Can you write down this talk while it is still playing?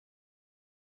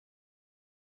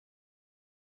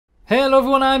Hello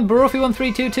everyone, I'm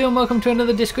Brofi1322 and welcome to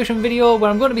another discussion video where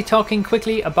I'm going to be talking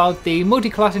quickly about the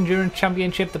Multi-Class Endurance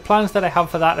Championship, the plans that I have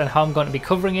for that and how I'm going to be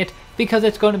covering it, because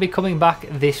it's going to be coming back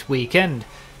this weekend.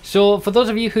 So for those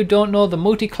of you who don't know, the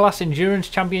Multi-Class Endurance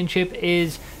Championship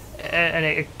is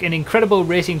an incredible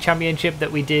racing championship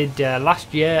that we did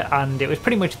last year, and it was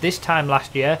pretty much this time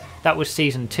last year. That was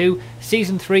Season 2.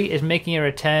 Season 3 is making a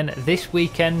return this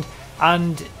weekend,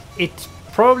 and it's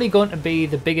probably going to be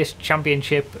the biggest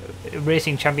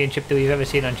racing championship that we've ever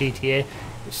seen on GTA,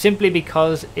 simply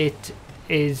because it's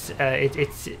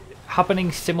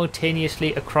happening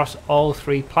simultaneously across all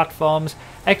three platforms: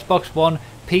 Xbox One,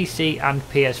 PC and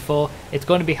PS4. It's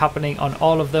going to be happening on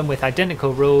all of them with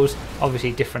identical rules,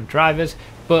 obviously different drivers,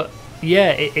 but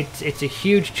yeah, it's a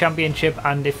huge championship,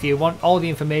 and if you want all the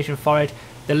information for it,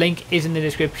 the link is in the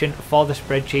description for the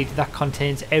spreadsheet that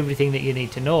contains everything that you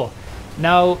need to know.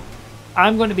 Now,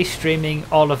 I'm going to be streaming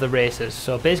all of the races,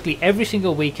 so basically every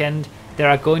single weekend there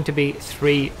are going to be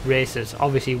 3 races,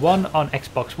 obviously one on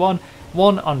Xbox One,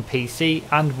 one on PC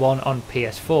and one on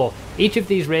PS4. Each of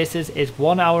these races is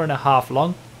 1 hour and a half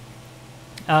long,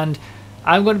 and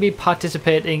I'm going to be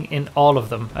participating in all of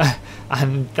them.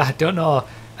 And I don't know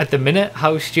at the minute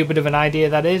how stupid of an idea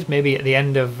that is. Maybe at the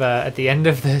end of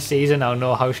the season I'll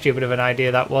know how stupid of an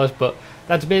idea that was, but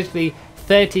that's basically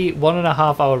 30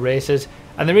 1.5 hour races.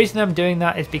 And the reason I'm doing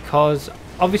that is because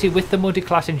obviously with the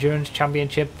Multi-Class Endurance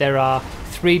Championship there are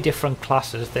 3 different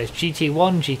classes. There's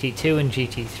GT1, GT2 and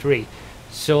GT3.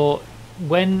 So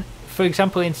when, for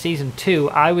example, in Season 2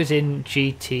 I was in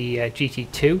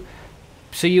GT2,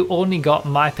 so you only got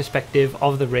my perspective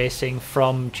of the racing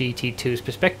from GT2's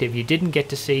perspective. You didn't get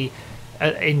to see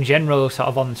in general, sort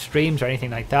of on streams or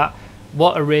anything like that,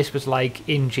 what a race was like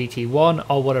in GT1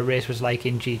 or what a race was like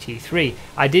in GT3.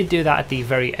 I did do that at the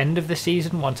very end of the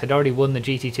season once I'd already won the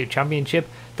GT2 championship.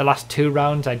 The last 2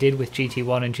 rounds I did with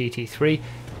GT1 and GT3,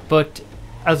 but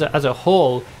as a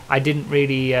whole I didn't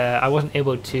really I wasn't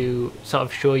able to sort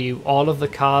of show you all of the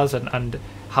cars and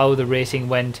how the racing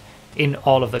went in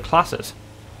all of the classes.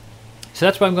 So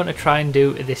that's what I'm going to try and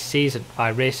do this season, by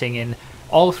racing in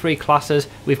all 3 classes.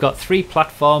 We've got 3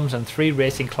 platforms and 3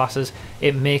 racing classes.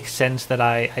 It makes sense that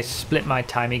I split my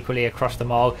time equally across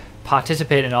them all,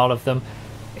 participate in all of them.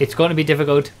 It's going to be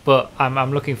difficult, but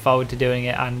I'm looking forward to doing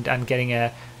it and getting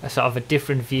a sort of a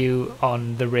different view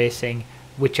on the racing,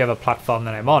 whichever platform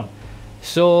that I'm on.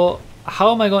 So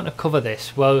how am I going to cover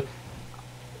this? Well,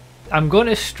 I'm going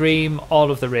to stream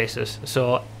all of the races.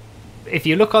 So if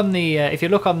you look on the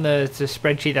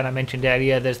spreadsheet that I mentioned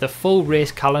earlier, there's the full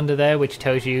race calendar there, which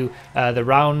tells you the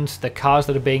rounds, the cars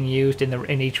that are being used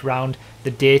in each round, the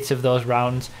dates of those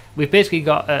rounds. We've basically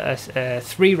got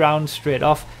 3 rounds straight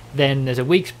off. Then there's a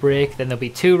week's break. Then there'll be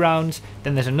 2 rounds.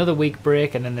 Then there's another week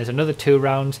break, and then there's another 2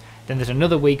 rounds. Then there's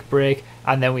another week break,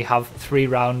 and then we have 3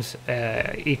 rounds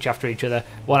each after each other,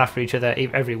 one after each other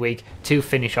every week to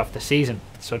finish off the season.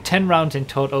 So 10 rounds in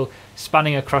total,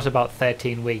 spanning across about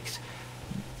 13 weeks.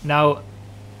 Now,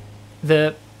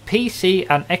 the PC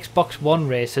and Xbox One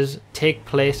races take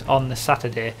place on the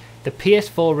Saturday. The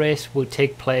PS4 race will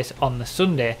take place on the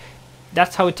Sunday.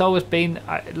 That's how it's always been.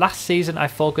 Last season I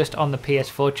focused on the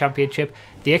PS4 championship.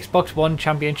 The Xbox One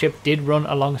championship did run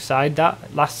alongside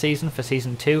that last season for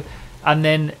Season 2. And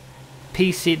then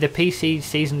the PC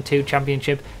Season 2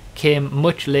 championship came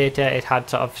much later. It had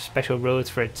sort of special rules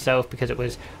for itself because it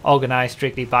was organised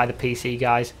strictly by the PC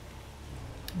guys.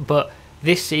 But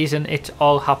this season it's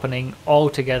all happening all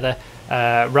together.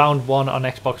 Round 1 on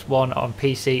Xbox One, on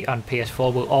PC and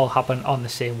PS4 will all happen on the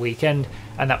same weekend,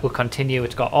 and that will continue.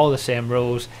 It's got all the same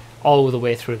rules all the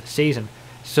way through the season.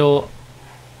 So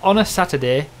on a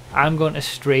Saturday I'm going to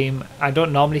stream. I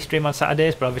don't normally stream on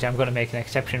Saturdays, but obviously I'm going to make an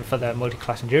exception for the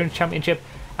Multi-Class Endurance Championship.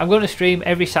 I'm going to stream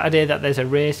every Saturday that there's a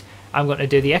race. I'm going to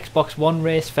do the Xbox One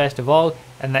race first of all,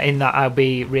 and in that I'll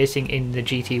be racing in the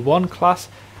GT1 class.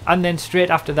 And then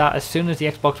straight after that, as soon as the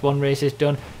Xbox One race is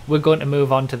done, we're going to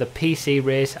move on to the PC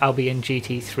race. I'll be in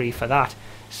GT3 for that.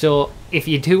 So if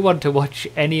you do want to watch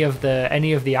any of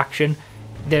the action,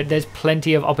 there's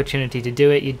plenty of opportunity to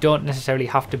do it. You don't necessarily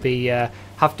have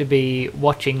to be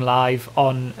watching live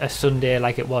on a Sunday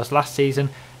like it was last season,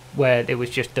 where it was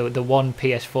just the one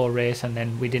PS4 race and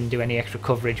then we didn't do any extra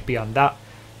coverage beyond that.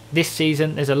 This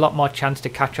season there's a lot more chance to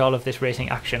catch all of this racing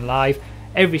action live.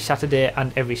 Every Saturday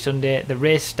and every Sunday. The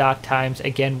race start times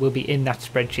again will be in that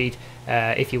spreadsheet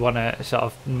if you want to sort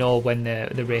of know when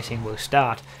the racing will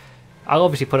start. I'll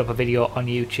obviously put up a video on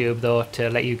YouTube though to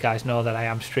let you guys know that I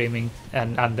am streaming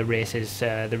and the race is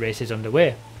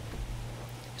underway.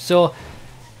 So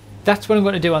that's what I'm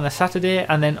going to do on the Saturday,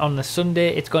 and then on the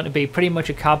Sunday it's going to be pretty much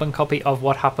a carbon copy of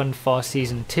what happened for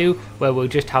Season 2, where we'll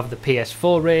just have the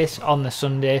PS4 race on the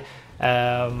Sunday.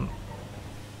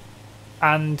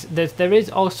 And there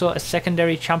is also a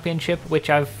secondary championship, which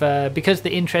I've because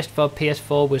the interest for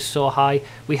PS4 was so high,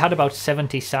 we had about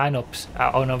 70 sign-ups,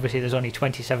 and obviously there's only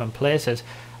 27 places.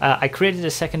 I created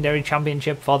a secondary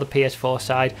championship for the PS4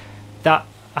 side that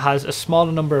has a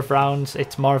smaller number of rounds.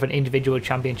 It's more of an individual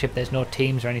championship, there's no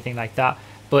teams or anything like that,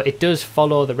 but it does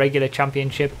follow the regular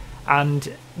championship.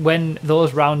 And when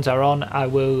those rounds are on,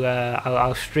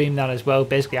 I'll stream that as well.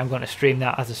 Basically, I'm going to stream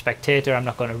that as a spectator. I'm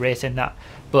not going to race in that,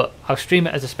 but I'll stream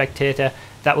it as a spectator.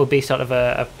 That will be sort of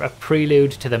a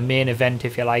prelude to the main event,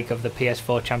 if you like, of the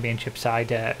PS4 Championship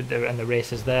side and the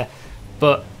races there.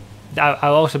 But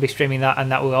I'll also be streaming that,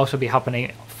 and that will also be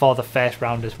happening for the first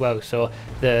round as well. So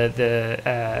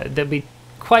there'll be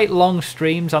quite long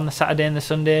streams on the Saturday and the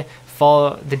Sunday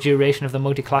for the duration of the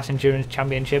Multi-Class Endurance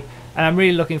Championship, and I'm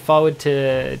really looking forward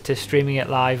to streaming it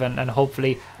live, and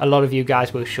hopefully a lot of you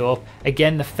guys will show up.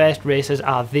 Again, the first races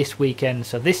are this weekend,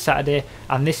 so this Saturday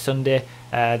and this Sunday.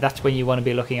 That's when you want to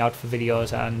be looking out for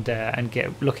videos and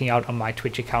looking out on my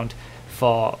Twitch account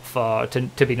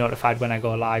to be notified when I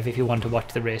go live if you want to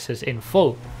watch the races in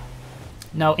full.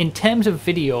 Now, in terms of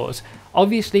videos,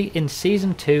 obviously in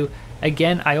Season 2,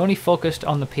 again, I only focused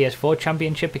on the PS4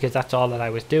 Championship because that's all that I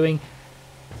was doing.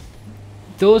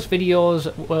 Those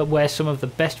videos were some of the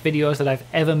best videos that I've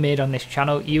ever made on this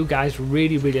channel. You guys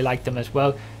really, really liked them as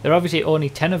well. There are obviously only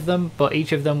 10 of them, but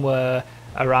each of them were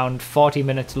around 40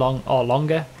 minutes long or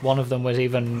longer. One of them was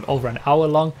even over an hour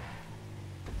long.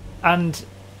 And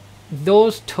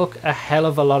those took a hell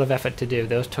of a lot of effort to do.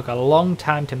 Those took a long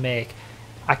time to make.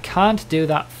 I can't do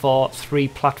that for 3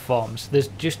 platforms. There's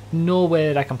just no way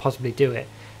that I can possibly do it.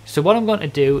 So what I'm going to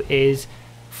do is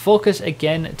focus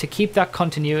again, to keep that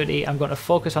continuity. I'm going to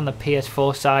focus on the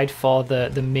PS4 side for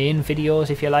the main videos,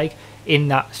 if you like, in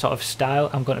that sort of style.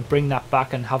 I'm going to bring that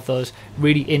back and have those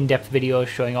really in-depth videos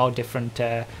showing all different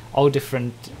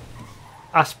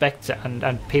aspects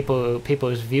and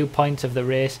people's viewpoints of the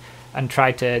race, and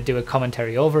try to do a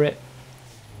commentary over it.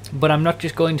 But I'm not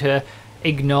just going to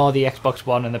ignore the Xbox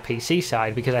One and the PC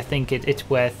side, because I think it's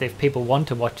worth, if people want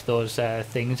to watch those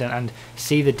things and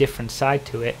see the different side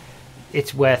to it,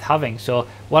 it's worth having. So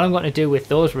what I'm going to do with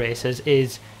those races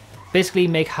is basically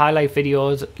make highlight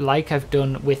videos like I've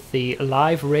done with the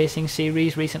live racing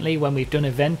series recently, when we've done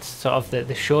events, sort of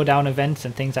the showdown events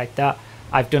and things like that.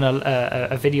 I've done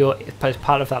a video as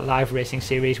part of that live racing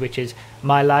series, which is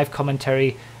my live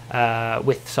commentary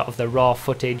with sort of the raw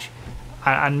footage,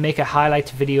 and make a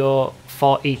highlight video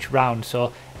for each round.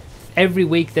 So every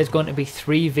week there's going to be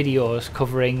 3 videos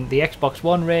covering the Xbox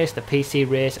One race, the PC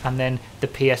race, and then the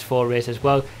PS4 race as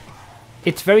well.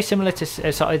 It's very similar to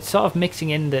it's sort of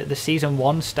mixing in the Season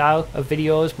 1 style of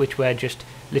videos, which were just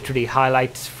literally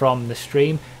highlights from the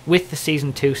stream, with the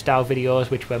Season 2 style videos,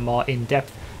 which were more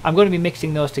in-depth. I'm going to be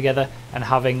mixing those together and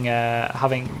having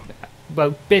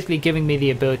well, basically giving me the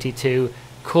ability to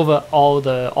cover all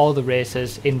the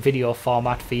races in video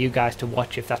format for you guys to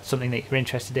watch if that's something that you're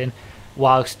interested in,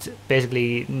 whilst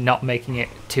basically not making it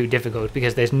too difficult,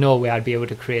 because there's no way I'd be able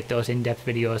to create those in-depth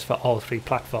videos for all 3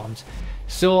 platforms.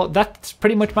 So that's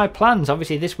pretty much my plans.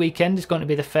 Obviously this weekend is going to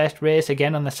be the first race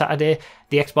again on the Saturday,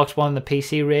 the Xbox One and the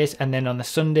PC race, and then on the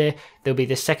Sunday there'll be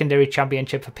the secondary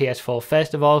championship for PS4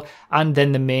 first of all, and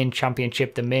then the main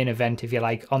championship, the main event if you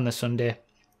like, on the Sunday.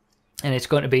 And it's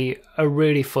going to be a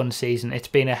really fun season. It's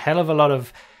been a hell of a lot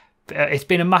of it's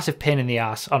been a massive pain in the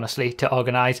ass, honestly, to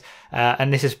organise,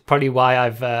 and this is probably why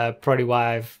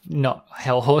I've not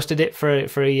hosted it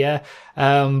for a year.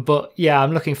 But yeah,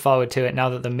 I'm looking forward to it now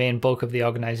that the main bulk of the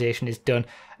organisation is done,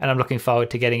 and I'm looking forward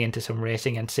to getting into some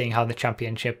racing and seeing how the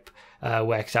championship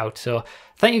works out. So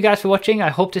thank you guys for watching. I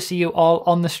hope to see you all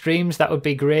on the streams. That would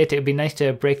be great. It would be nice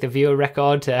to break the viewer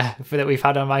record that we've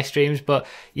had on my streams. But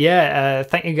yeah,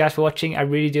 thank you guys for watching. I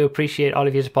really do appreciate all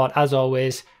of your support as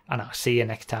always, and I'll see you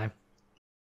next time.